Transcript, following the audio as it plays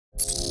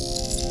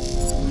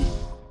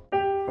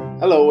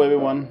Hello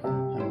everyone,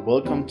 and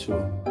welcome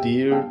to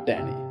Dear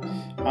Danny.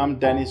 I'm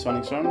Danny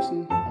Zonic,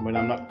 and when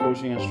I'm not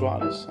coaching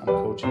Astralis, I'm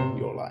coaching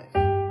your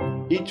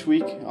life. Each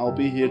week, I'll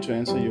be here to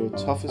answer your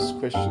toughest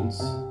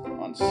questions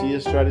on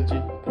CS strategy,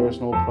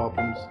 personal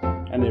problems,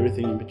 and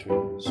everything in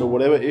between. So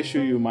whatever issue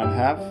you might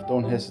have,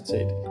 don't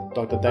hesitate.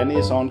 Dr. Danny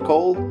is on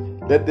call.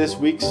 Let this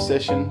week's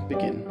session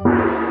begin.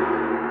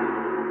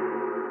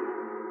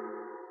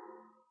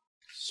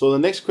 So the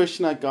next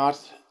question I got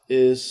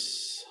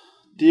is,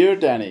 Dear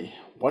Danny,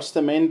 what's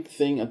the main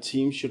thing a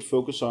team should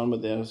focus on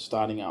when they're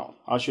starting out?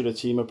 How should a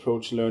team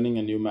approach learning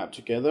a new map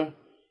together?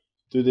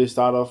 Do they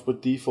start off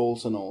with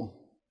defaults and all?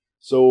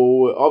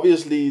 So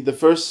obviously the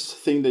first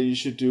thing that you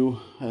should do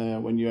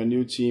when you're a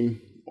new team,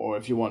 or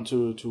if you want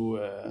to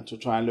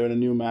try and learn a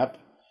new map,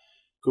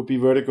 could be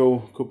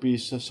Vertigo, could be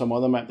some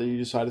other map that you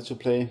decided to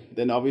play.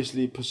 Then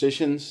obviously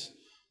positions,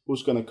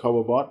 who's going to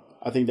cover what.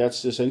 I think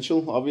that's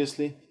essential,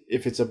 obviously.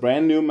 If it's a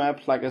brand new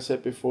map, like I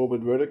said before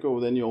with Vertigo,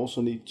 then you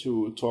also need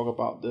to talk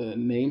about the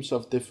names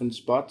of different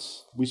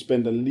spots. We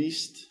spent at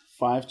least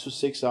 5 to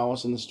 6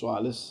 hours in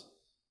Astralis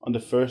on the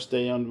first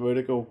day on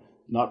Vertigo,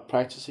 not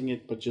practicing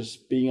it, but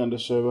just being on the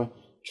server,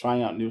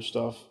 trying out new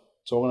stuff,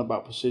 talking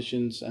about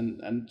positions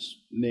and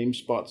name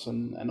spots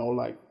and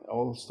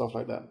all stuff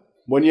like that.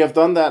 When you have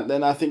done that,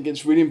 then I think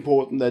it's really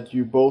important that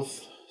you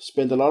both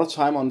spend a lot of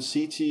time on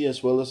CT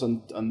as well as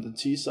on the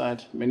T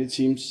side. Many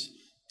teams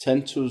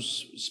tend to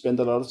spend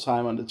a lot of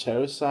time on the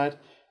terrorist side,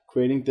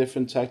 creating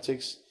different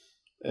tactics.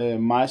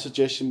 My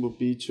suggestion would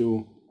be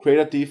to create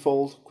a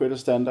default, create a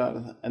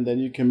standard, and then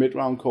you can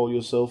mid-round call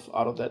yourself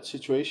out of that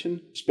situation,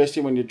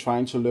 especially when you're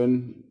trying to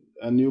learn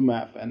a new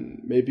map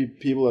and maybe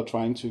people are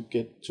trying to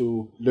get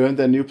to learn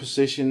their new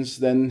positions.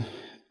 Then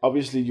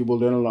obviously you will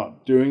learn a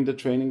lot during the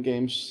training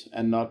games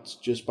and not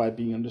just by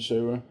being on the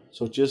server.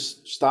 So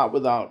just start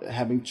without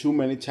having too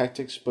many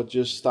tactics, but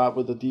just start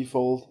with the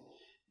default,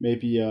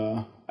 maybe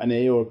an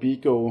A or a B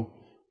go,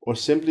 or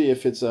simply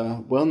if it's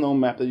a well-known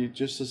map that you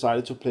just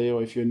decided to play,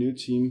 or if you're a new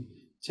team,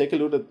 take a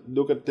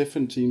look at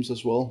different teams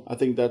as well. I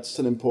think that's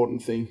an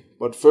important thing.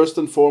 But first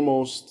and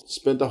foremost,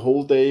 spend a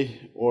whole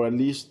day or at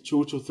least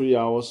 2 to 3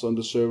 hours on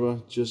the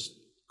server, just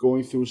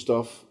going through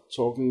stuff,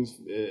 talking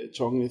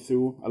it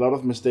through. A lot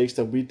of mistakes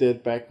that we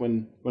did back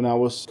when I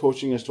was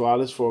coaching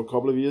Astralis for a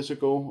couple of years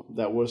ago,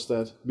 that was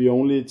that we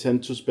only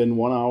tend to spend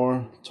 1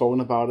 hour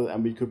talking about it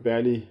and we could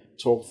barely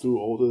talk through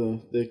all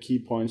the key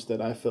points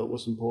that I felt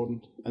was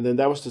important. And then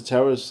that was the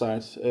terrorist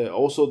side.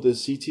 Also the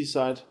CT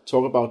side,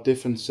 talk about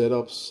different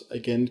setups.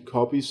 Again,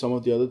 copy some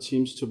of the other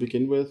teams to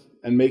begin with,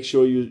 and make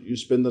sure you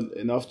spend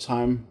enough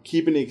time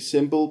keeping it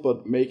simple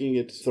but making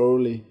it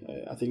thoroughly.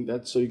 I think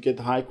that's so you get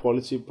high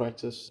quality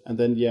practice. And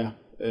then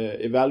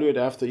evaluate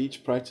after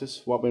each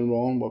practice what went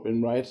wrong, what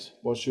went right,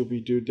 what should we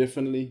do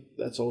differently.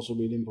 That's also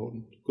really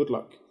important. Good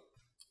luck.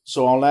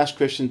 So our last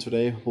question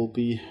today will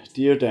be,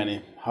 Dear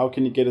Danny, how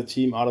can you get a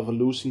team out of a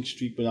losing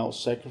streak without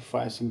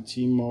sacrificing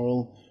team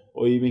morale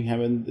or even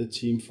having the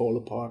team fall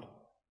apart?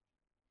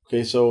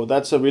 Okay, so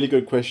that's a really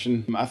good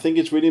question. I think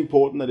it's really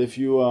important that if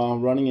you are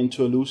running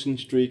into a losing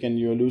streak and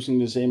you're losing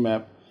the same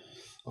map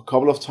a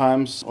couple of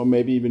times or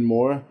maybe even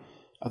more,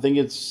 I think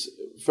it's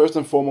first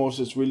and foremost,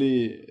 it's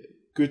really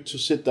good to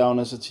sit down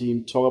as a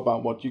team, talk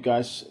about what you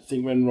guys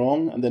think went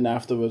wrong, and then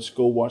afterwards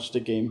go watch the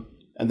game.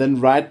 And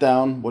then write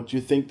down what you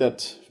think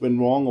that went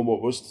wrong or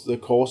what was the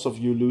cause of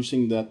you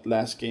losing that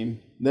last game.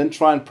 Then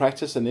try and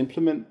practice and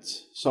implement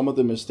some of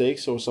the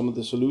mistakes or some of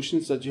the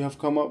solutions that you have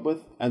come up with,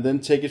 and then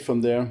take it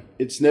from there.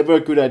 It's never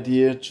a good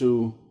idea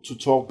to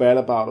talk bad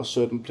about a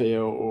certain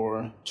player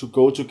or to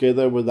go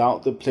together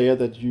without the player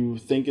that you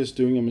think is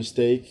doing a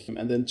mistake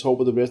and then talk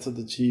with the rest of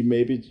the team,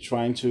 maybe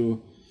trying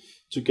to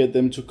get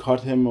them to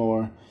cut him.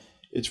 Or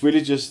it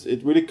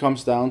really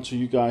comes down to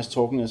you guys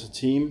talking as a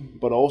team,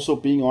 but also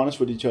being honest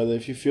with each other.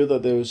 If you feel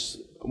that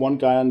there's one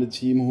guy on the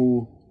team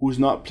who's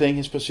not playing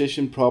his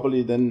position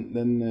properly,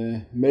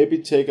 then maybe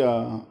take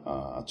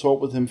a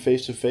talk with him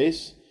face to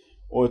face,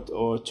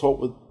 or talk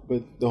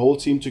with the whole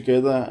team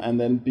together, and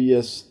then be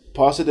as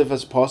positive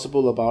as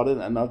possible about it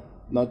and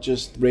not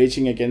just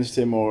raging against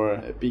him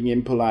or being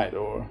impolite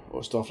or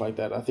stuff like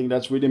that. I think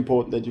that's really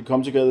important that you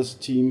come together as a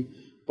team,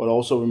 but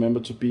also remember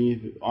to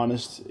be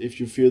honest if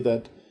you feel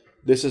that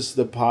this is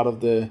the part of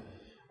the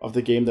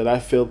game that I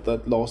felt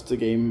that lost the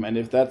game. And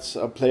if that's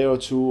a player or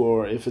two,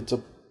 or if it's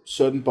a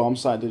certain bomb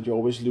site that you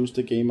always lose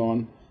the game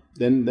on,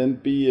 then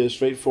be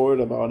straightforward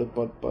about it,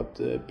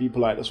 but be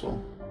polite as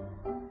well.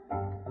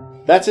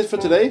 That's it for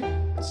today.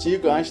 See you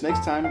guys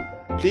next time.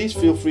 Please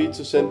feel free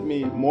to send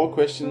me more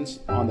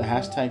questions on the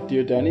hashtag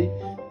Dear Danny.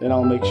 Then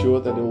I'll make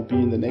sure that it will be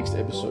in the next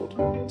episode.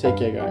 Take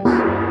care,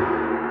 guys.